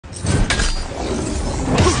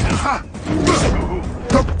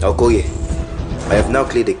Okoye, I have now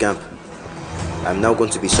cleared the camp. I'm now going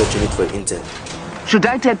to be searching it for intel. Should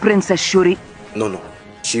I tell Princess Shuri? No.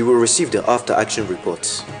 She will receive the after-action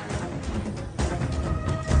reports.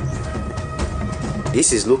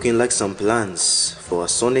 This is looking like some plans for a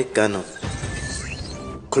sonic cannon.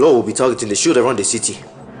 Claw will be targeting the shield around the city.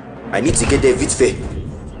 I need to get there vite fait.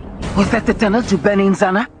 Was that the tunnel to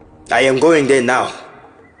Beninzana? I am going there now.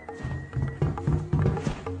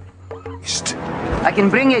 I can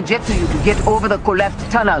bring a jet to you to get over the collapsed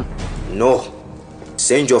tunnel. No.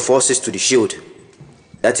 Send your forces to the shield.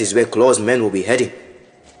 That is where Claw's men will be heading.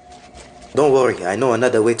 Don't worry, I know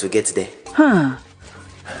another way to get there.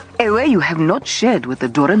 A way you have not shared with the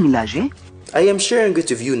Dora Milaje? I am sharing it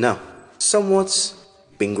with you now, somewhat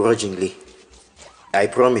begrudgingly. I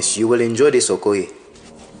promise you will enjoy this, Okoye.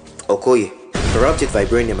 Okoye, corrupted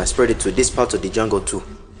vibranium has spread it to this part of the jungle too.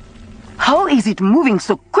 How is it moving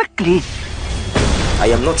so quickly? I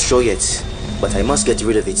am not sure yet, but I must get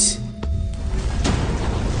rid of it.